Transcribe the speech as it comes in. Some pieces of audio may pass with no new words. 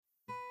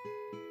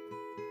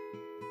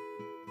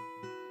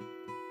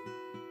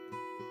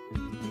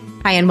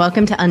Hi, and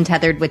welcome to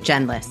Untethered with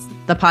Jen Liss,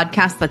 the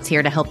podcast that's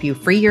here to help you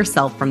free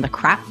yourself from the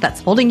crap that's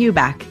holding you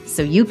back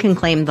so you can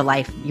claim the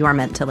life you are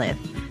meant to live.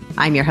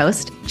 I'm your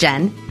host,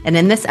 Jen, and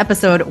in this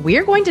episode,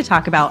 we're going to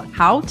talk about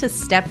how to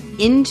step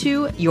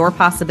into your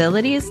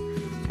possibilities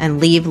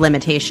and leave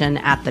limitation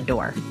at the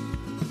door.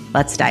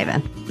 Let's dive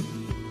in.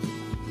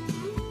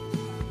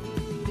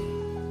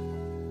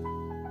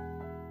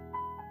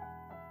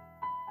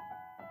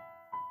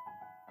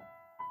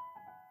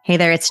 Hey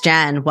there, it's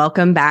Jen.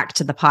 Welcome back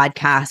to the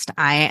podcast.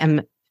 I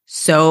am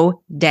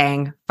so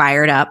dang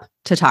fired up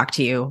to talk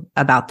to you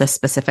about this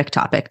specific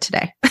topic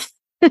today.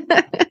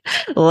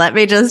 Let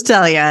me just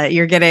tell you,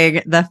 you're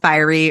getting the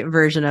fiery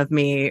version of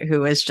me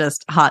who is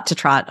just hot to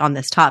trot on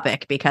this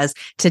topic because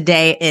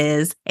today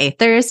is a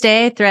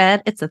Thursday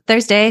thread. It's a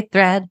Thursday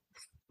thread.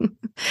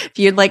 If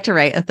you'd like to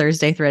write a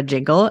Thursday thread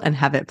jingle and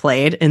have it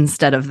played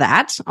instead of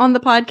that on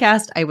the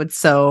podcast, I would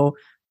so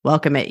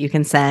welcome it. You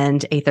can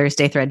send a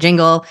Thursday thread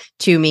jingle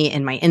to me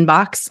in my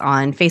inbox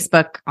on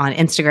Facebook, on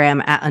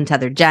Instagram at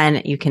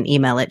UntetheredJen. You can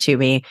email it to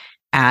me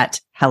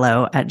at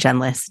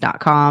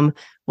hello@jenliss.com.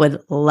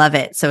 Would love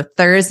it. So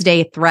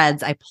Thursday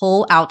threads, I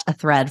pull out a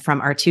thread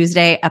from our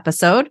Tuesday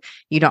episode.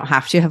 You don't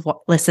have to have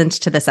listened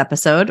to this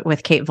episode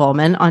with Kate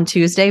Volman on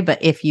Tuesday, but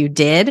if you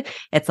did,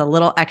 it's a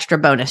little extra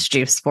bonus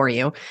juice for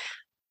you.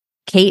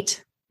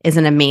 Kate is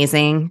an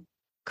amazing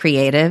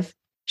creative.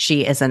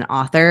 She is an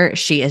author.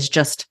 She is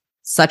just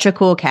such a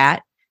cool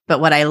cat.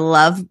 But what I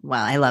love,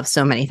 well, I love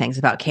so many things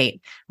about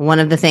Kate. One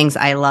of the things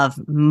I love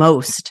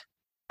most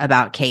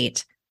about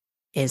Kate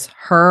is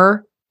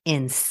her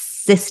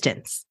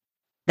insistence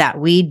that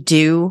we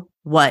do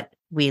what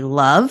we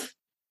love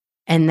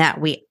and that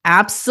we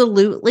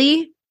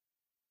absolutely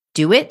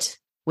do it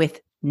with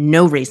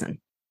no reason.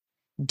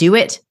 Do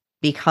it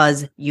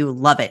because you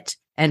love it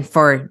and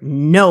for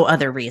no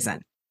other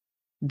reason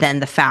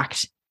than the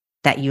fact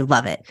that you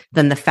love it,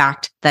 than the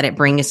fact that it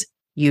brings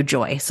you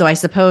joy. So I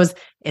suppose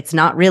it's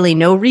not really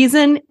no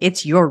reason,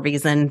 it's your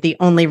reason. The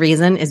only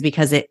reason is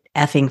because it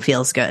effing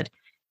feels good.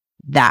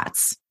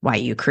 That's why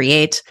you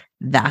create.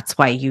 That's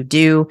why you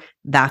do.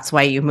 That's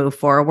why you move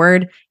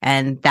forward.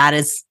 And that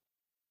is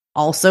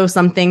also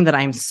something that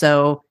I'm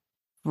so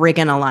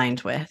friggin'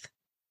 aligned with.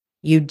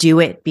 You do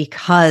it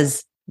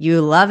because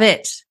you love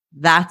it.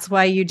 That's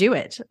why you do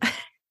it.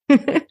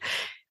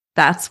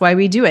 That's why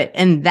we do it.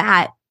 And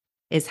that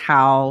is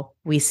how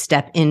we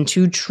step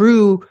into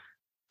true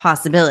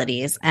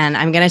possibilities. And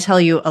I'm going to tell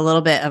you a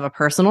little bit of a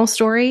personal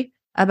story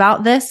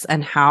about this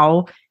and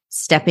how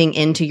stepping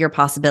into your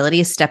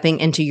possibilities, stepping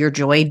into your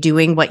joy,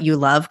 doing what you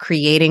love,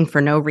 creating for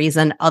no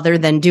reason other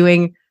than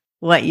doing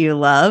what you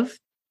love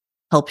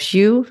helps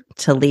you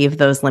to leave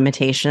those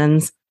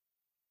limitations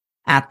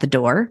at the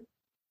door,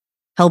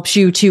 helps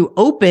you to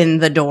open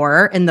the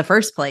door in the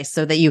first place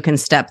so that you can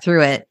step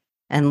through it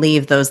and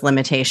leave those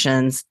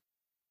limitations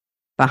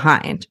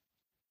behind.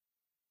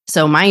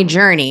 So my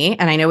journey,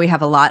 and I know we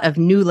have a lot of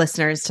new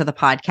listeners to the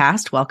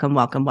podcast. Welcome,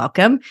 welcome,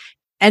 welcome.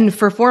 And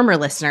for former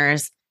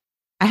listeners,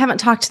 I haven't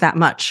talked that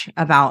much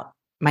about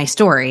my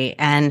story.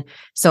 And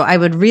so I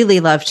would really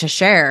love to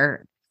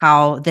share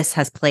how this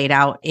has played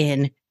out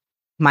in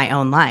my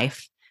own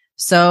life.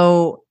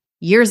 So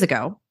years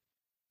ago,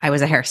 I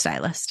was a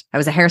hairstylist. I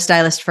was a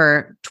hairstylist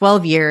for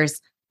 12 years,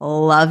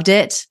 loved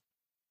it.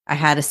 I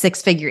had a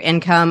 6-figure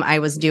income. I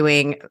was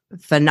doing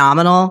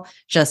phenomenal,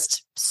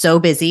 just so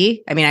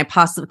busy. I mean, I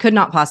could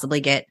not possibly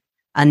get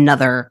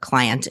another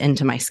client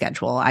into my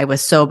schedule. I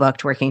was so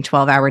booked working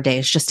 12-hour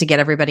days just to get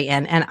everybody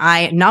in. And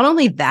not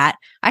only that,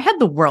 I had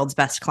the world's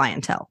best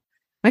clientele.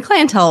 My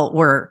clientele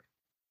were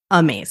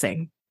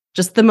amazing,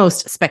 just the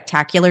most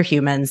spectacular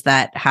humans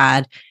that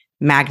had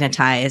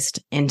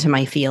magnetized into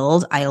my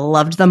field. I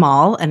loved them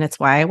all. And it's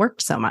why I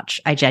worked so much.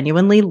 I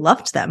genuinely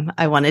loved them.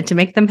 I wanted to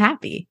make them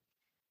happy.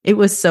 It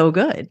was so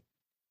good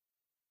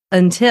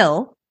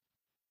until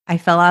I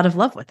fell out of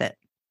love with it.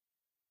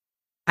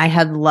 I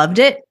had loved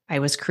it. I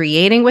was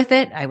creating with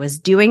it. I was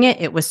doing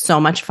it. It was so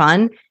much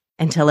fun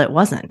until it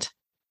wasn't.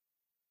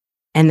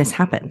 And this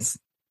happens.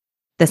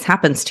 This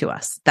happens to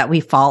us, that we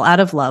fall out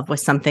of love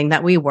with something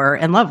that we were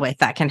in love with.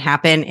 That can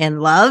happen in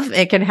love.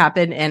 It can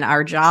happen in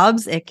our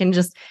jobs. It can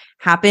just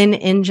happen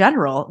in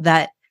general,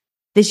 that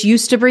this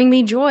used to bring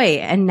me joy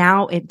and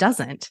now it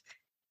doesn't.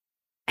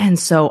 And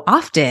so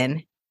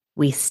often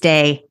we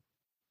stay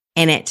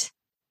in it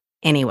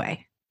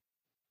anyway.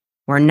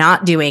 We're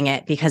not doing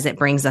it because it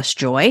brings us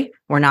joy.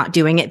 We're not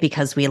doing it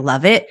because we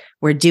love it.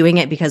 We're doing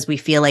it because we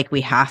feel like we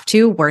have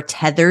to. We're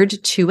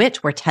tethered to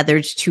it. We're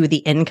tethered to the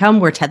income.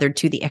 We're tethered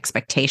to the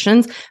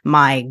expectations.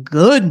 My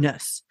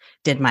goodness,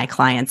 did my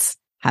clients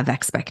have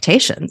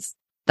expectations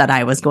that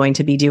I was going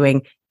to be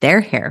doing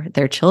their hair,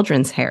 their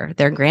children's hair,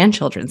 their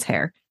grandchildren's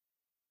hair,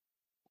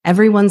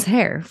 everyone's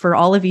hair for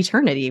all of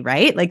eternity,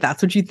 right? Like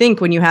that's what you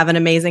think when you have an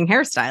amazing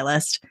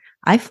hairstylist.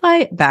 I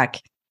fly back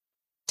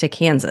to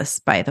Kansas,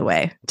 by the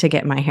way, to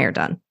get my hair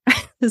done.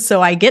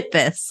 So I get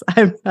this.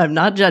 I'm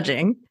not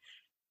judging.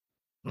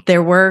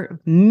 There were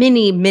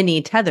many,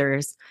 many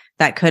tethers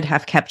that could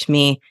have kept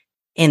me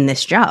in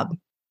this job.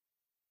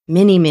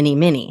 Many, many,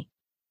 many.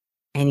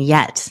 And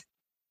yet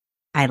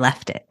I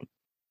left it.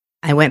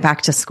 I went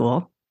back to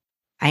school.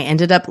 I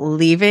ended up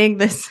leaving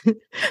this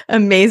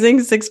amazing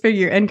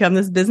 6-figure income,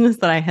 this business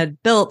that I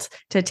had built,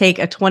 to take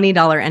a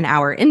 $20 an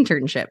hour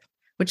internship,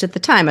 which at the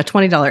time, a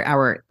 $20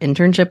 hour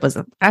internship was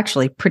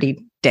actually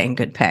pretty dang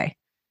good pay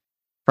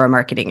for a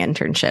marketing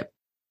internship.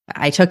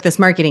 I took this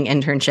marketing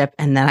internship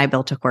and then I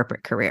built a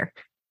corporate career.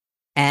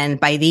 And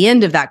by the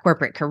end of that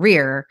corporate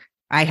career,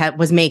 I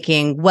was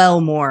making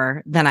well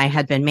more than I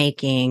had been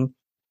making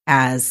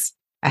as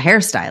a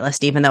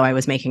hairstylist, even though I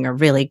was making a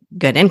really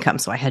good income.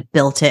 So I had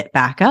built it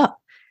back up.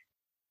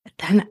 But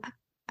then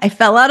I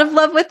fell out of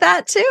love with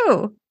that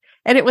too.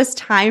 And it was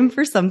time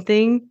for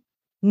something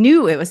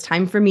new. It was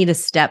time for me to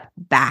step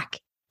back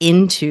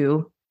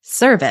into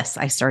service.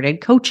 I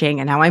started coaching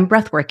and now I'm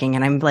breathworking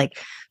and I'm like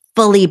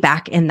fully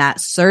back in that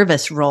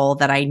service role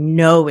that I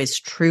know is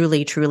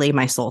truly, truly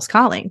my soul's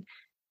calling.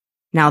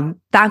 Now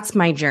that's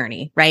my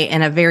journey, right?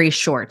 And a very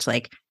short,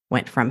 like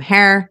went from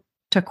hair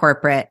to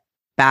corporate,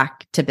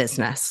 back to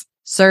business.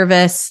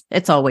 Service,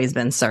 it's always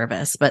been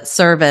service, but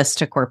service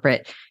to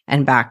corporate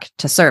and back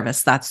to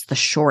service. That's the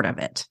short of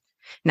it.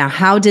 Now,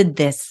 how did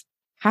this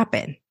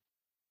happen?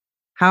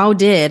 How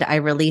did I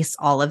release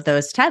all of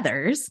those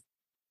tethers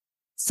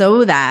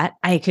so that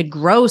I could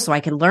grow, so I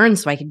could learn,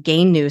 so I could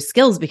gain new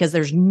skills? Because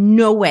there's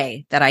no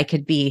way that I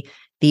could be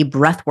the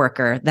breath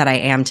worker that I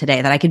am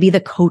today, that I could be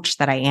the coach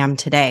that I am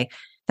today,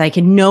 that I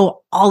could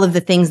know all of the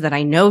things that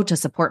I know to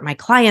support my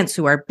clients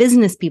who are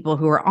business people,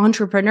 who are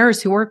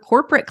entrepreneurs, who are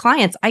corporate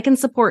clients. I can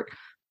support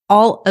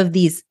all of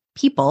these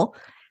people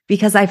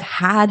because I've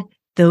had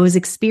those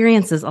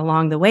experiences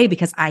along the way,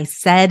 because I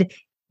said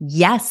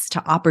yes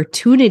to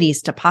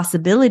opportunities, to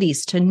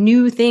possibilities, to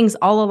new things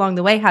all along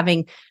the way,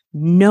 having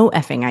no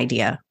effing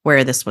idea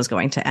where this was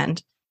going to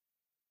end.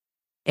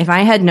 If I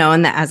had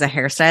known that as a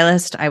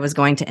hairstylist, I was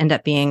going to end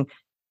up being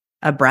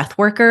a breath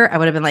worker, I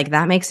would have been like,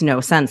 that makes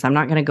no sense. I'm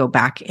not going to go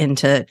back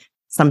into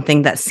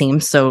something that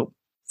seems so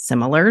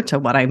similar to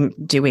what I'm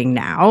doing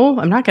now.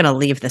 I'm not going to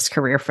leave this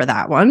career for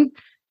that one,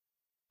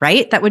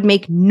 right? That would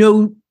make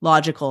no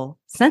logical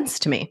sense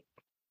to me.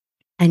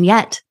 And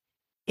yet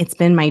it's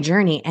been my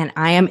journey and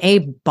I am a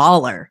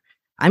baller.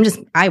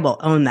 I will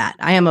own that.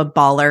 I am a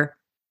baller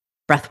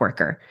breath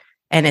worker.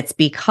 And it's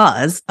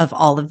because of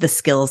all of the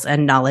skills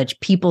and knowledge,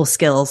 people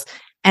skills,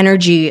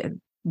 energy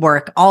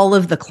work, all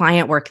of the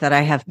client work that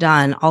I have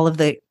done, all of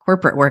the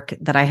corporate work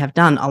that I have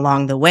done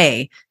along the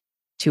way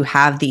to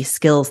have these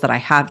skills that I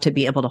have to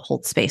be able to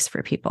hold space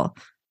for people.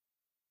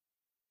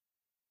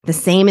 The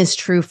same is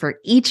true for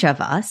each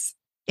of us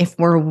if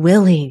we're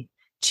willing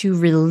to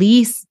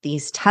release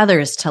these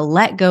tethers, to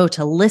let go,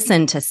 to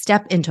listen, to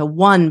step into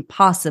one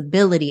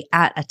possibility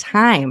at a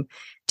time,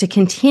 to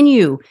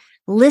continue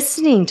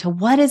listening to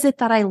what is it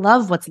that I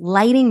love, what's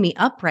lighting me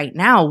up right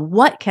now,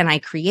 what can I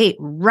create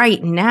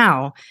right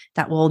now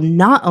that will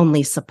not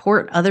only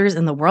support others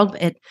in the world,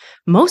 but it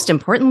most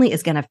importantly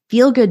is going to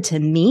feel good to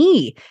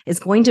me, is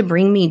going to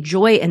bring me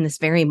joy in this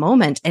very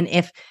moment. And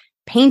if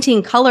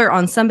painting color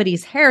on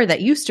somebody's hair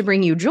that used to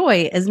bring you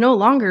joy is no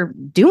longer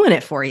doing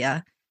it for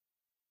you,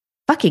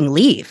 fucking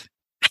leave.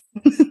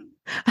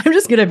 I'm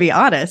just going to be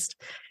honest.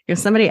 If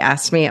somebody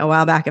asked me a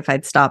while back if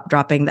I'd stop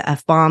dropping the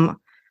F-bomb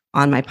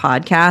on my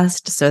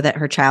podcast so that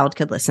her child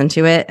could listen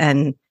to it,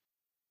 and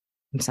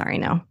I'm sorry,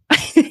 no.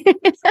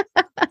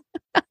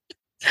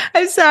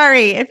 I'm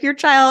sorry. If you're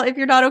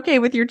not okay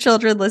with your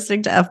children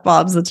listening to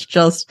F-bombs,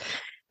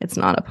 it's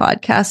not a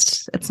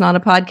podcast. It's not a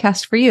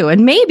podcast for you.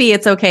 And maybe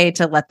it's okay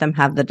to let them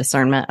have the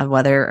discernment of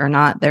whether or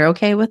not they're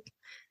okay with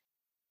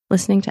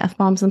listening to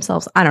F-bombs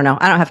themselves. I don't know.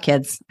 I don't have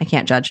kids. I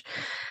can't judge.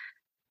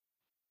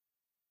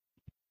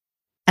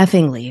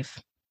 Effing leave.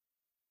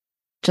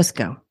 Just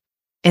go.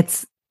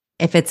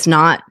 If it's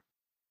not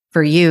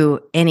for you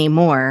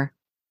anymore,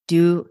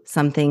 do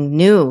something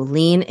new.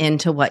 Lean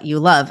into what you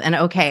love. And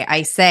okay,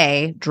 I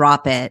say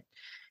drop it.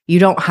 You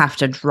don't have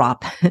to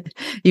drop.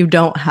 You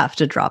don't have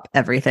to drop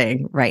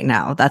everything right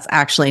now. That's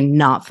actually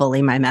not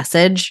fully my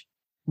message.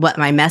 What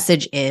my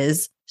message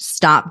is,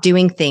 stop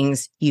doing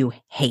things you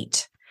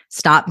hate.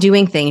 Stop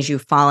doing things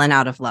you've fallen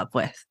out of love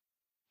with,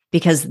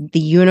 because the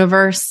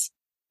universe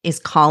is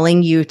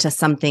calling you to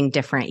something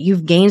different.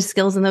 You've gained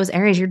skills in those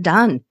areas. You're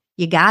done.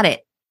 You got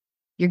it.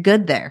 You're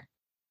good there.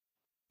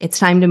 It's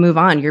time to move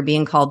on. You're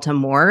being called to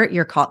more.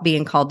 You're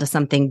being called to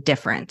something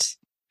different.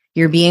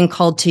 You're being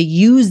called to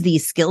use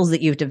these skills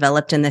that you've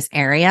developed in this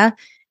area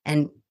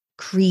and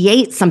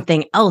create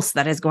something else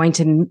that is going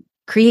to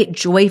create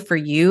joy for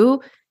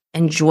you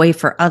and joy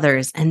for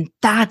others. And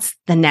that's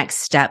the next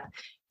step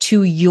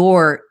to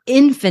your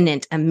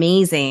infinite,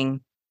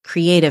 amazing,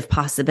 creative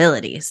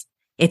possibilities.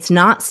 It's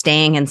not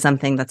staying in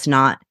something that's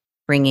not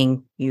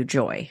bringing you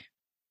joy.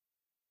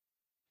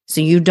 So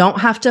you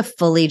don't have to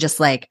fully just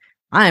like,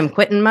 I'm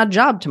quitting my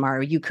job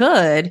tomorrow. You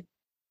could,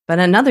 but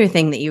another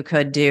thing that you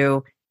could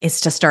do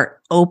is to start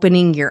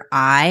opening your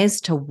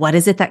eyes to what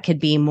is it that could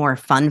be more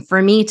fun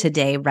for me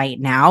today, right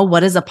now?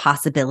 What is a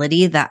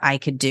possibility that I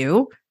could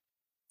do?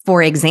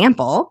 For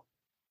example,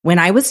 when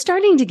I was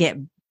starting to get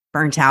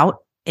burnt out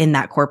in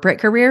that corporate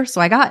career.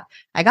 So I got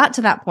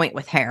to that point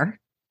with hair.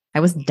 I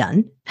was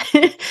done.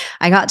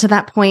 I got to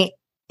that point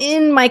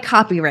in my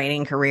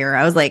copywriting career.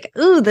 I was like,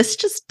 ooh, this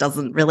just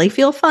doesn't really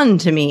feel fun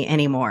to me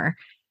anymore.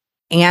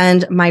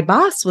 And my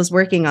boss was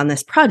working on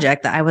this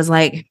project that I was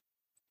like,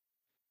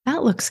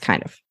 that looks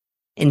kind of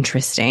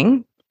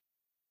interesting.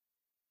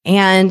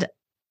 And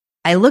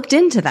I looked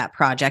into that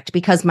project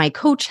because my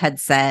coach had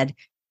said,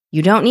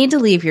 you don't need to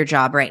leave your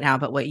job right now,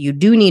 but what you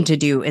do need to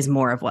do is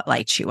more of what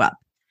lights you up.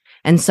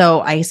 And so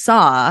I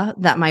saw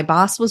that my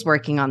boss was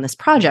working on this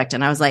project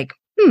and I was like,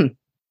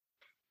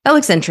 that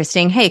looks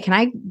interesting. Hey, can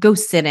I go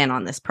sit in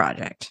on this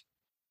project?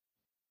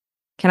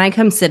 Can I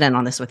come sit in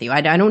on this with you?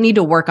 I don't need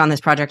to work on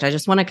this project. I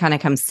just want to kind of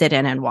come sit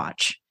in and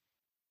watch.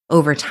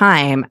 Over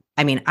time,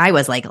 I mean, I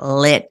was like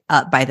lit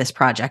up by this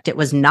project. It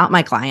was not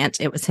my client.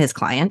 It was his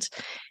client.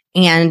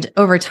 And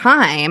over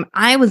time,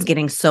 I was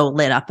getting so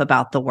lit up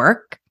about the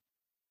work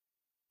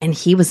and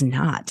he was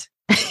not.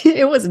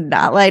 It was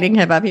not lighting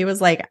him up. He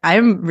was like, I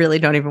really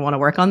don't even want to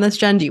work on this,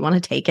 Jen. Do you want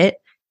to take it?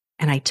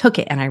 And I took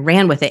it and I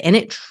ran with it and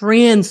it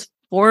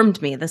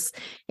transformed me. This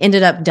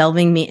ended up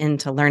delving me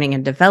into learning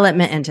and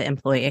development, into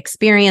employee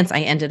experience.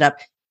 I ended up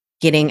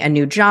getting a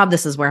new job.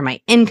 This is where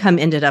my income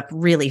ended up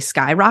really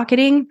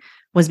skyrocketing,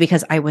 was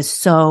because I was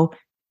so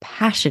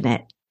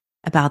passionate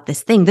about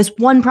this thing, this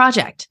one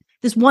project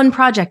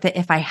that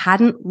if I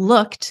hadn't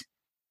looked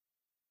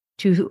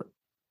to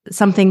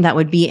something that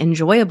would be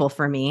enjoyable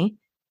for me,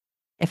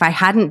 if I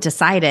hadn't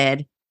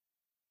decided,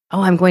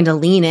 oh, I'm going to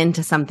lean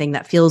into something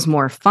that feels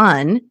more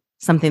fun,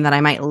 something that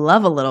I might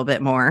love a little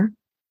bit more,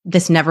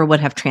 this never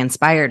would have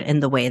transpired in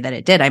the way that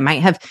it did. I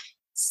might have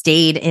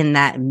stayed in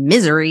that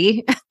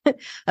misery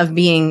of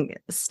being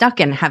stuck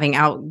and having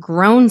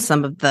outgrown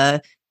some of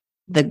the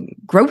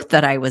growth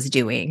that I was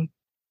doing.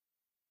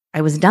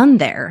 I was done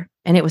there.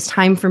 And it was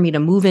time for me to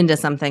move into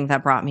something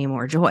that brought me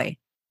more joy.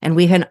 And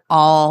we can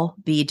all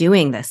be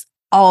doing this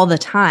all the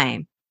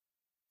time.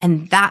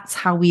 And that's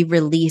how we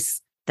release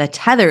the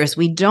tethers.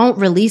 We don't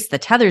release the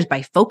tethers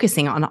by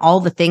focusing on all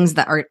the things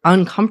that are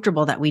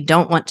uncomfortable that we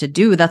don't want to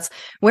do. That's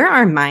where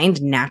our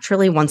mind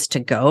naturally wants to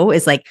go,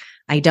 is like,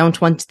 I don't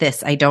want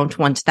this. I don't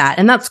want that.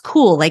 And that's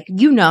cool. Like,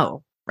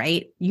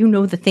 right? You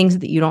know, the things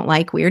that you don't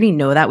like. We already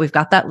know that. We've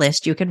got that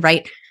list. You could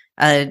write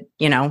a,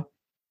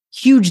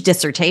 huge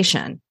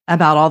dissertation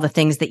about all the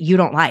things that you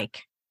don't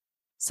like.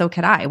 So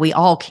could I. We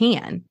all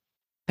can.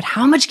 But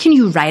how much can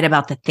you write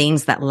about the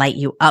things that light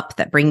you up,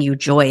 that bring you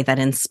joy, that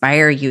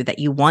inspire you, that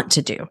you want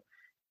to do?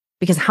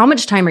 Because how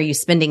much time are you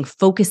spending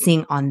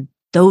focusing on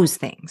those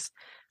things,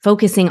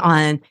 focusing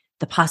on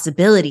the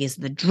possibilities,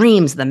 the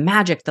dreams, the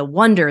magic, the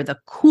wonder, the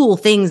cool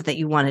things that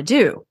you want to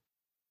do?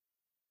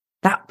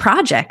 That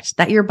project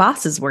that your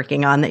boss is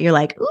working on that you're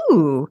like,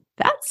 ooh,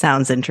 that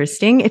sounds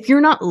interesting. If you're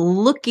not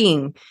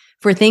looking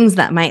for things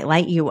that might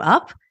light you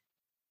up,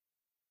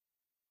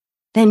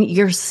 then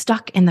you're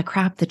stuck in the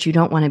crap that you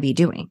don't want to be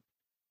doing.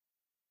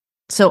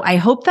 So I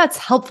hope that's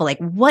helpful. Like,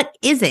 what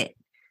is it?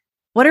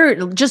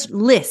 Just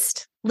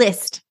list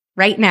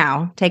right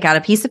now, take out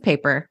a piece of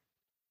paper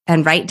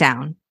and write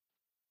down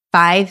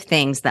 5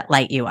 things that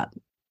light you up.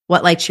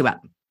 What lights you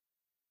up?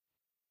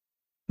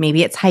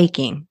 Maybe it's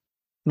hiking.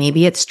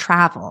 Maybe it's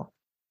travel.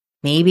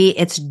 Maybe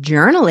it's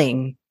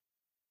journaling.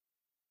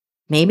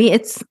 Maybe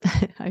it's,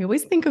 I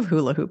always think of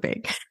hula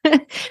hooping.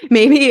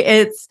 Maybe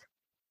it's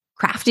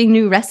crafting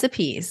new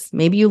recipes.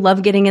 Maybe you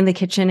love getting in the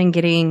kitchen and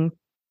getting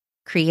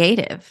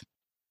creative.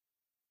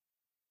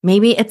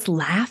 Maybe it's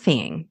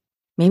laughing.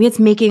 Maybe it's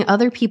making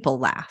other people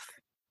laugh.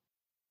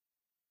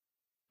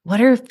 What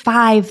are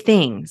 5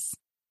 things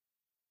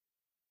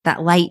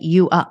that light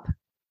you up?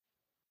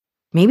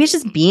 Maybe it's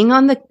just being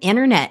on the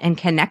internet and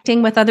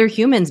connecting with other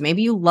humans.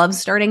 Maybe you love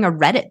starting a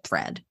Reddit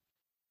thread.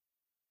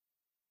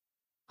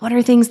 What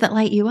are things that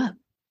light you up?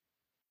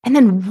 And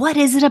then what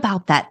is it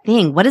about that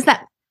thing? What is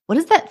that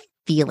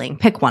feeling?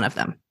 Pick one of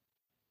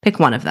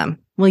them.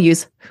 We'll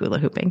use hula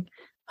hooping.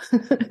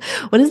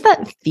 What is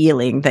that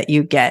feeling that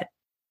you get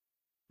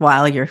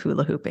while you're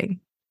hula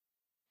hooping?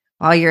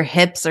 While your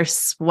hips are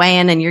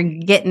swaying and you're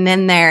getting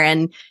in there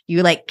and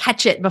you like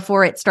catch it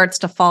before it starts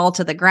to fall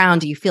to the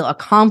ground. Do you feel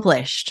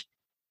accomplished?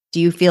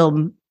 Do you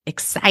feel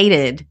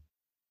excited?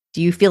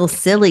 Do you feel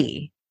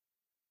silly?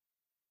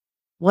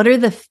 What are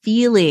the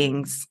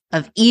feelings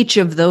of each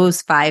of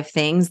those 5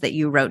 things that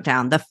you wrote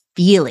down? The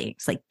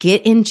feelings, like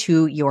get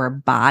into your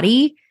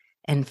body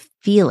and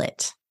feel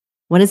it.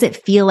 What does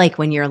it feel like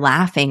when you're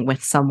laughing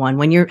with someone,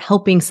 when you're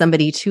helping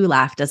somebody to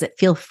laugh? Does it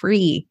feel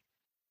free?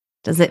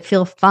 Does it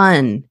feel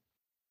fun?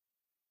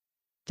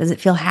 Does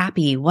it feel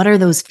happy? What are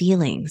those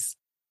feelings?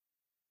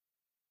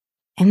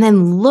 And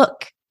then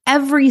look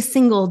every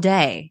single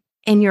day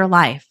in your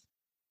life.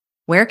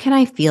 Where can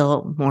I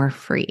feel more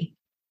free?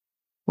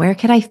 Where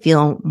could I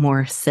feel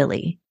more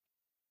silly?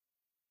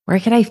 Where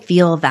could I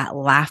feel that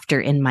laughter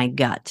in my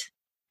gut?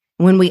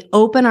 When we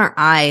open our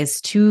eyes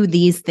to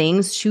these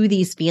things, to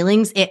these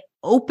feelings, it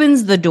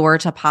opens the door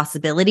to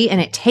possibility and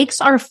it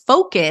takes our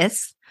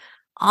focus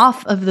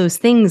off of those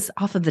things,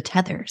 off of the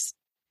tethers.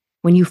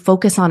 When you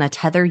focus on a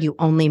tether, you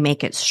only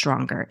make it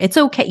stronger. It's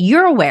okay.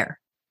 You're aware.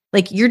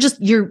 Like you're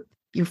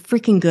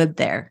freaking good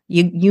there.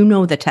 You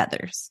know the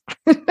tethers.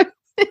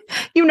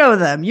 You know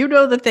them. You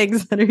know the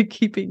things that are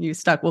keeping you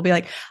stuck. We'll be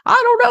like, I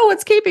don't know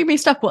what's keeping me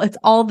stuck. Well, it's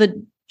all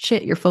the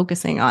shit you're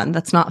focusing on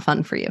that's not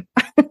fun for you.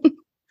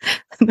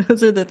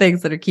 Those are the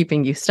things that are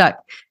keeping you stuck.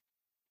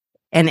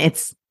 And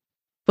it's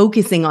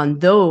focusing on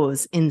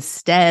those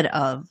instead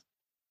of,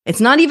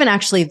 it's not even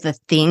actually the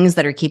things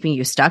that are keeping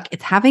you stuck.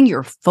 It's having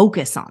your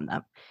focus on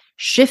them.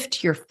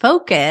 Shift your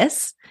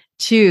focus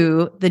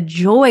to the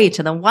joy,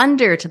 to the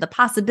wonder, to the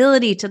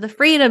possibility, to the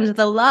freedom, to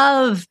the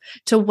love,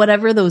 to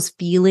whatever those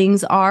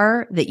feelings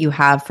are that you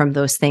have from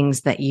those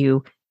things that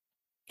you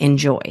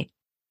enjoy.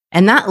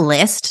 And that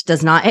list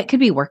does not, it could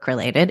be work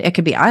related. It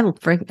could be, I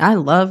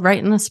love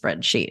writing a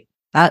spreadsheet.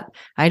 That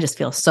I just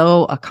feel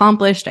so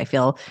accomplished. I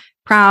feel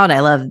proud.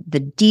 I love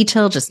the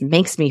detail, just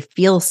makes me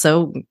feel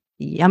so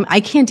yum. I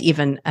can't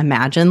even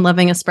imagine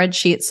loving a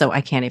spreadsheet, so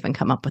I can't even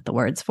come up with the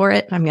words for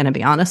it. I'm going to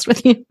be honest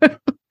with you.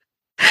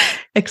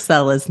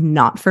 Excel is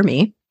not for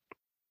me.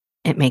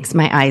 It makes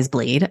my eyes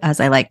bleed, as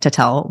I like to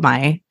tell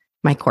my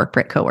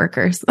corporate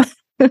coworkers.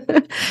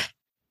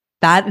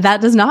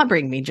 That does not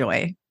bring me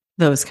joy,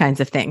 those kinds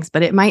of things,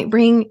 but it might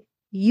bring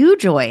you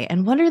joy.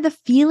 And what are the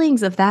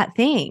feelings of that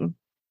thing?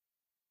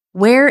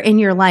 Where in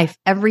your life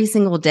every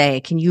single day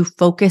can you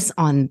focus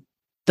on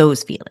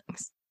those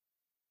feelings?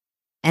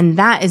 And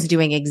that is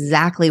doing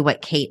exactly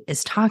what Kate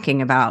is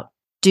talking about.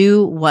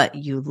 Do what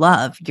you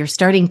love. You're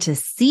starting to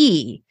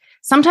see.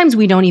 Sometimes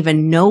we don't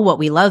even know what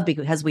we love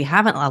because we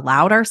haven't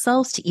allowed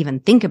ourselves to even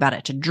think about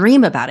it, to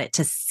dream about it,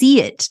 to see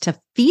it, to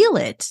feel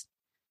it.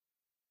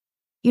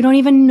 You don't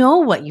even know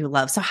what you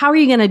love. So how are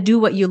you going to do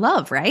what you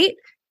love, right?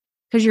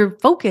 Because your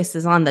focus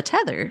is on the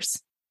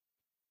tethers.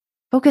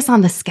 Focus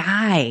on the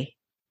sky.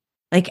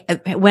 Like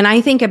when I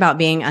think about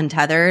being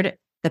untethered,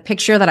 the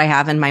picture that I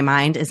have in my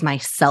mind is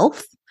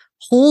myself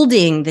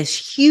holding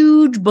this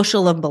huge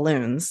bushel of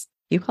balloons.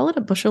 You call it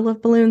a bushel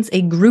of balloons?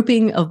 A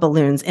grouping of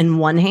balloons in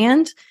one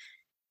hand.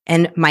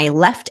 And my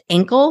left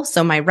ankle,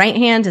 so my right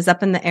hand is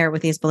up in the air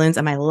with these balloons,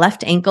 and my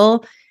left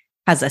ankle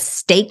has a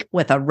stake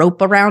with a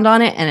rope around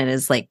on it, and it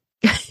is like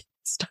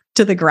stuck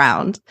to the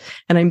ground.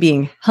 And I'm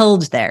being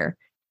held there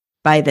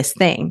by this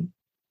thing,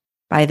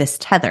 by this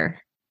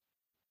tether.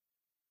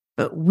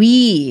 But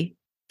we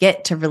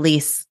get to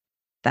release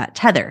that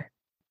tether.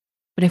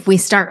 But if we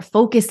start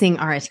focusing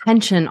our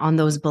attention on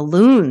those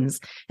balloons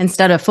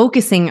instead of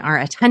focusing our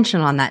attention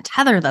on that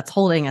tether that's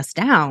holding us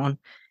down,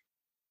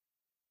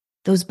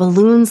 those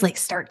balloons like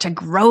start to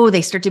grow.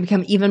 They start to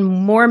become even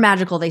more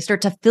magical. They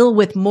start to fill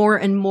with more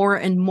and more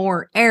and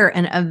more air.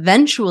 And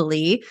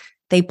eventually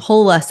they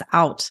pull us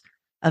out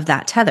of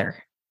that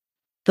tether.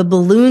 The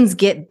balloons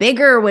get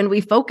bigger when we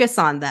focus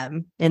on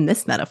them in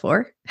this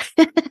metaphor.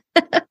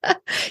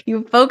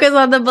 You focus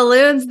on the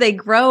balloons, they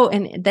grow,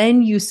 and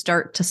then you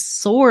start to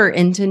soar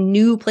into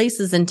new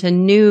places, into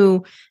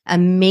new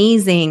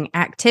amazing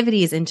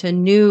activities, into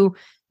new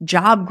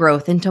job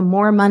growth, into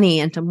more money,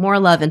 into more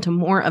love, into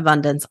more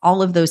abundance.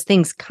 All of those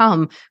things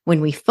come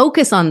when we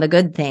focus on the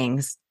good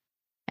things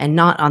and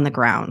not on the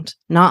ground,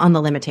 not on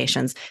the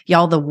limitations.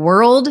 Y'all, the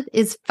world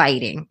is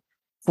fighting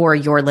for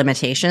your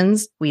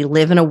limitations. We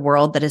live in a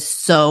world that is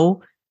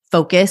so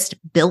focused,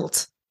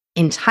 built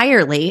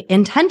entirely,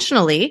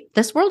 intentionally.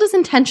 This world is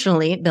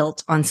intentionally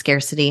built on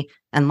scarcity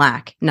and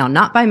lack. Now,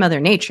 not by Mother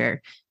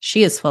Nature.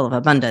 She is full of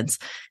abundance.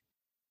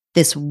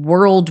 This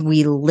world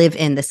we live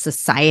in, this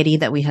society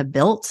that we have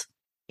built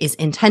is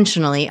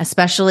intentionally,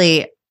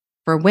 especially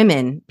for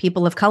women,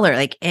 people of color,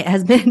 like it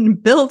has been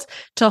built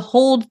to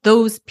hold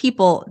those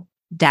people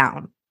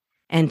down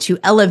and to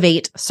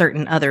elevate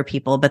certain other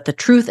people. But the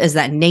truth is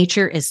that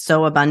nature is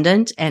so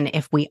abundant. And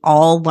if we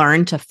all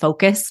learn to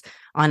focus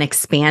on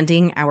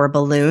expanding our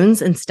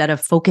balloons instead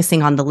of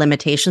focusing on the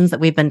limitations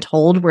that we've been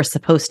told we're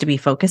supposed to be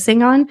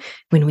focusing on,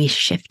 when we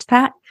shift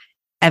that,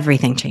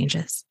 everything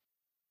changes.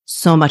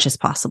 So much is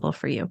possible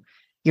for you.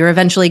 You're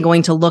eventually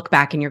going to look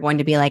back and you're going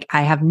to be like,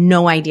 I have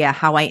no idea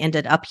how I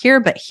ended up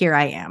here, but here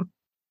I am.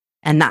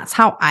 And that's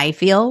how I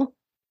feel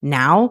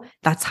now.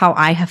 That's how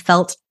I have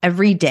felt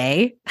every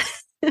day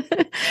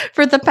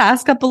for the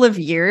past couple of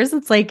years.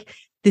 It's like,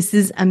 this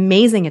is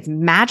amazing. It's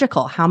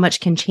magical how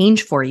much can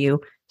change for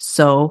you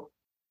so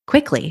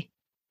quickly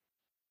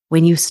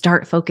when you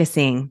start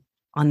focusing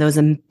on those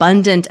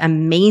abundant,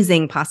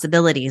 amazing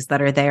possibilities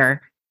that are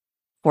there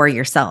for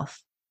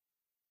yourself.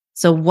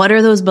 So what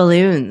are those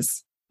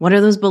balloons? What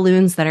are those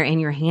balloons that are in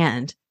your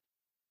hand?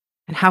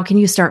 And how can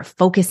you start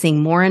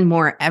focusing more and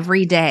more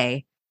every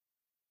day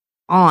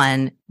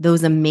on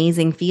those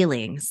amazing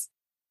feelings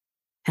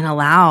and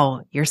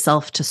allow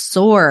yourself to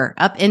soar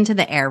up into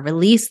the air,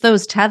 release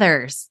those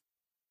tethers,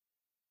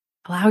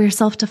 allow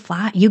yourself to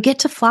fly. You get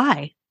to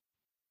fly.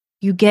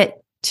 You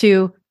get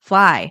to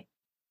fly.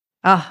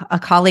 Oh, a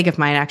colleague of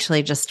mine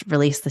actually just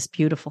released this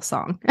beautiful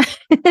song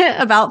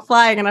about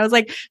flying. And I was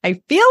like,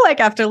 I feel like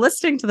after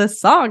listening to this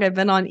song, I've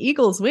been on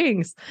eagle's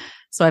wings.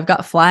 So I've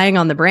got flying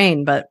on the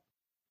brain, but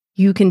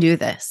you can do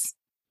this.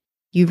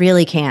 You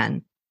really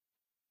can.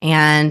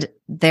 And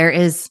there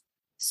is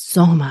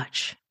so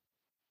much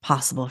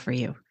possible for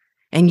you.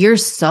 And you're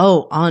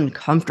so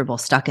uncomfortable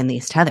stuck in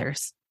these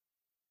tethers.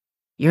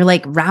 You're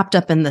like wrapped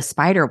up in the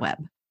spider web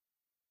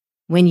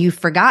when you've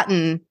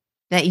forgotten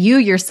that you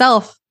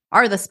yourself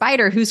are the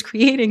spider who's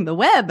creating the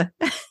web.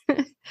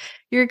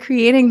 You're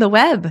creating the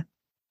web.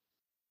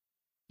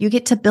 You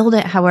get to build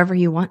it however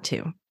you want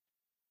to.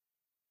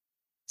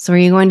 So are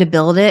you going to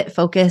build it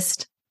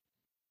focused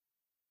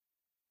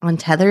on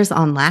tethers,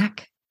 on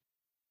lack,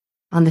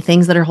 on the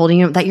things that are holding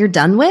you, that you're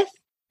done with?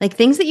 Like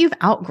things that you've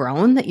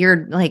outgrown, that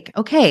you're like,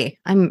 okay,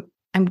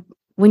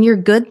 when you're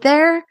good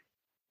there,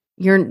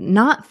 you're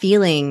not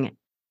feeling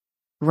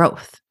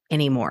growth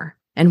anymore.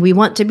 And we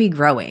want to be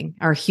growing.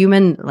 Our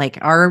human, like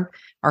our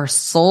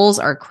souls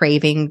are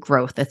craving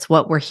growth. It's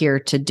what we're here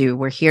to do.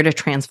 We're here to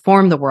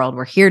transform the world.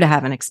 We're here to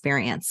have an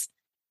experience.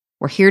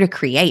 We're here to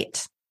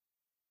create.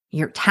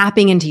 You're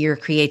tapping into your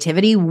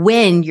creativity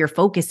when you're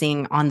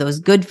focusing on those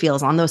good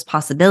feels, on those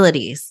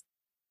possibilities,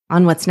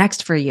 on what's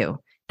next for you.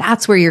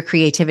 That's where your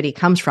creativity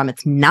comes from.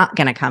 It's not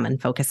going to come in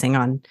focusing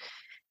on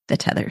the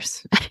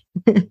tethers.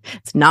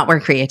 It's not where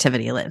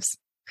creativity lives.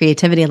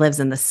 Creativity lives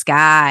in the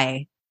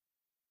sky.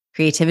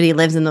 Creativity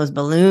lives in those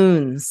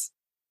balloons,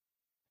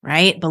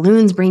 right?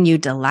 Balloons bring you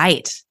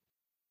delight,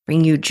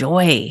 bring you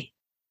joy.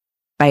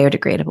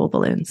 Biodegradable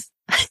balloons,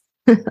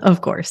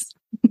 of course.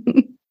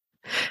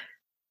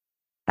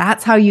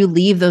 That's how you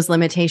leave those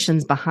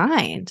limitations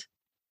behind.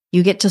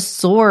 You get to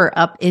soar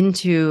up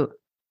into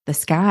the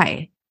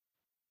sky.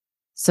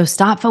 So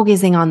stop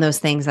focusing on those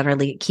things that are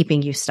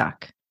keeping you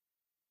stuck.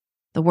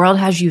 The world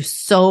has you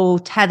so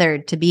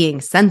tethered to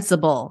being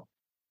sensible,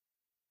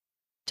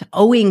 to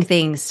owing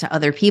things to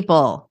other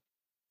people,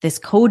 this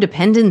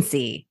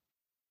codependency,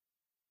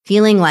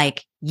 feeling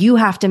like you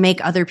have to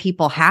make other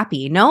people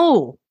happy.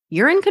 No,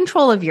 you're in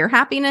control of your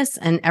happiness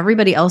and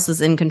everybody else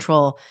is in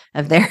control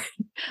of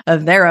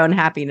their own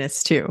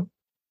happiness too.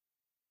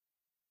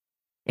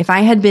 If I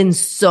had been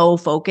so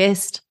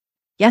focused,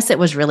 yes, it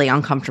was really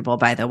uncomfortable,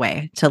 by the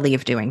way, to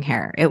leave doing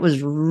hair. It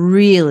was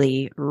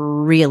really,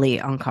 really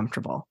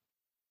uncomfortable.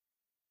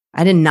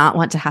 I did not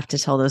want to have to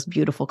tell those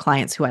beautiful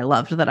clients who I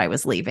loved that I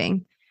was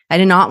leaving. I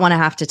did not want to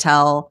have to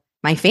tell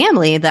my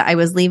family that I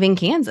was leaving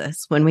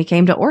Kansas when we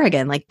came to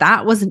Oregon. Like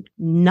that was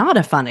not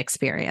a fun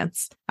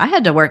experience. I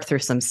had to work through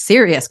some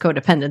serious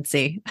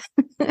codependency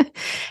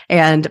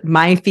and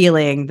my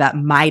feeling that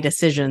my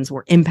decisions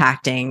were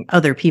impacting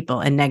other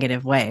people in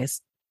negative ways.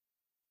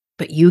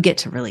 But you get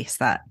to release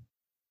that.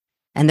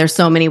 And there's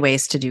so many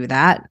ways to do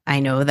that.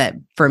 I know that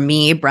for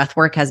me, breath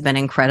work has been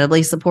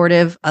incredibly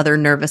supportive. Other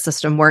nervous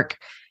system work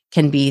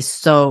can be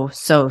so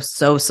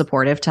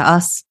supportive to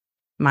us.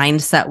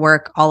 Mindset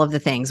work, all of the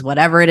things,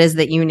 whatever it is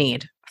that you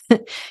need.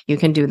 You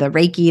can do the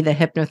Reiki, the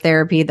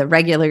hypnotherapy, the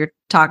regular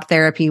talk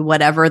therapy,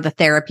 whatever the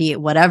therapy,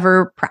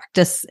 whatever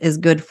practice is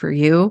good for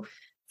you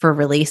for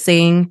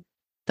releasing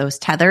those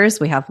tethers.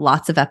 We have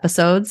lots of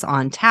episodes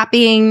on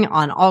tapping,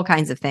 on all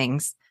kinds of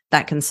things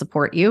that can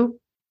support you.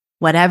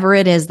 Whatever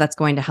it is that's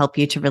going to help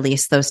you to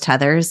release those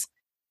tethers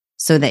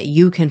so that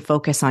you can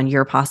focus on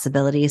your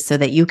possibilities, so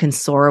that you can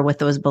soar with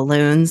those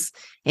balloons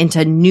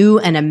into new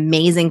and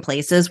amazing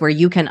places where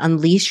you can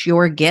unleash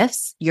your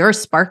gifts, your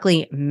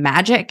sparkly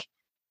magic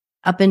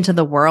up into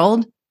the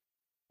world,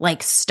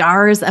 like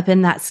stars up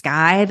in that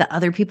sky that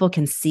other people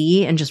can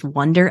see and just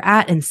wonder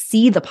at and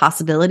see the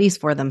possibilities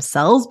for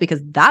themselves,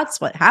 because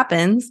that's what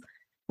happens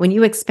when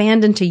you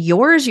expand into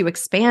yours, you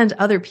expand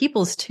other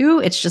people's too.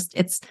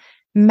 It's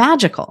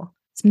magical.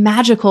 It's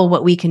magical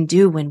what we can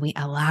do when we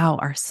allow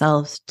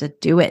ourselves to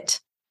do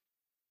it.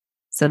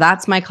 So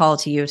that's my call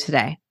to you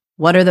today.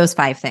 What are those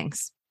 5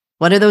 things?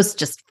 What are those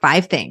just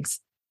 5 things?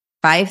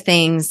 5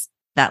 things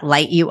that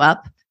light you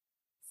up.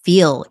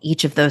 Feel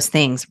each of those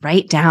things.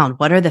 Write down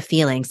what are the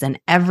feelings. And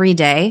every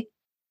day,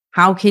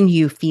 how can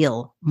you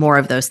feel more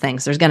of those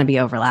things? There's going to be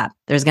overlap.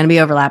 There's going to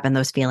be overlap in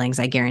those feelings.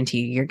 I guarantee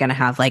you, you're going to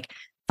have like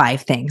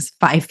 5 things,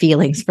 5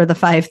 feelings for the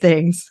 5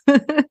 things.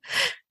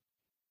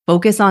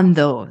 Focus on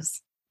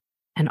those.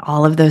 And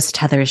all of those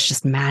tethers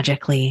just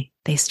magically,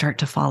 they start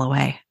to fall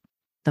away.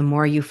 The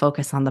more you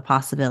focus on the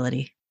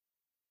possibility.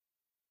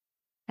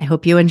 I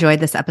hope you enjoyed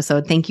this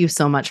episode. Thank you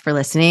so much for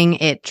listening.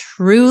 It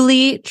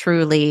truly,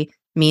 truly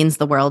means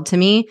the world to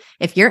me.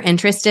 If you're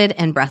interested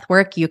in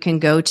breathwork, you can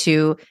go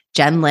to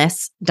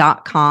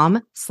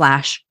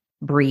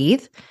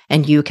jenliss.com/breathe,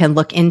 and you can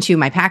look into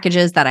my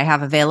packages that I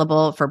have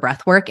available for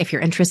breathwork. If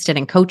you're interested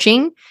in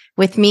coaching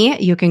with me,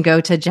 you can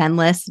go to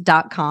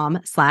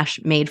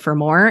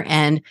jenliss.com/made-for-more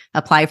and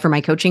apply for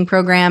my coaching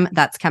program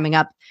that's coming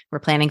up. We're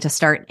planning to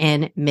start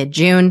in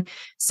mid-June.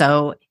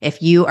 So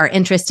if you are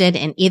interested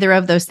in either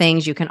of those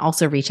things, you can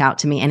also reach out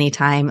to me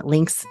anytime.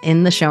 Links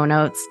in the show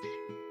notes.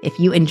 If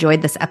you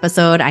enjoyed this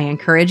episode, I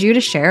encourage you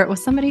to share it with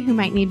somebody who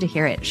might need to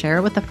hear it. Share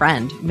it with a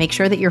friend. Make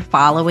sure that you're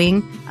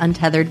following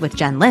Untethered with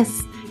Jen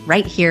Liss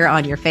right here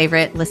on your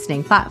favorite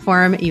listening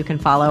platform. You can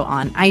follow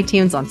on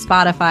iTunes, on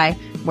Spotify,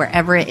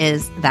 wherever it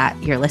is that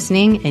you're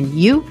listening. And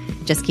you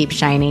just keep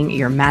shining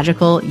your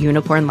magical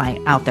unicorn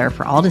light out there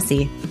for all to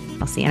see.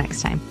 I'll see you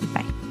next time. Bye.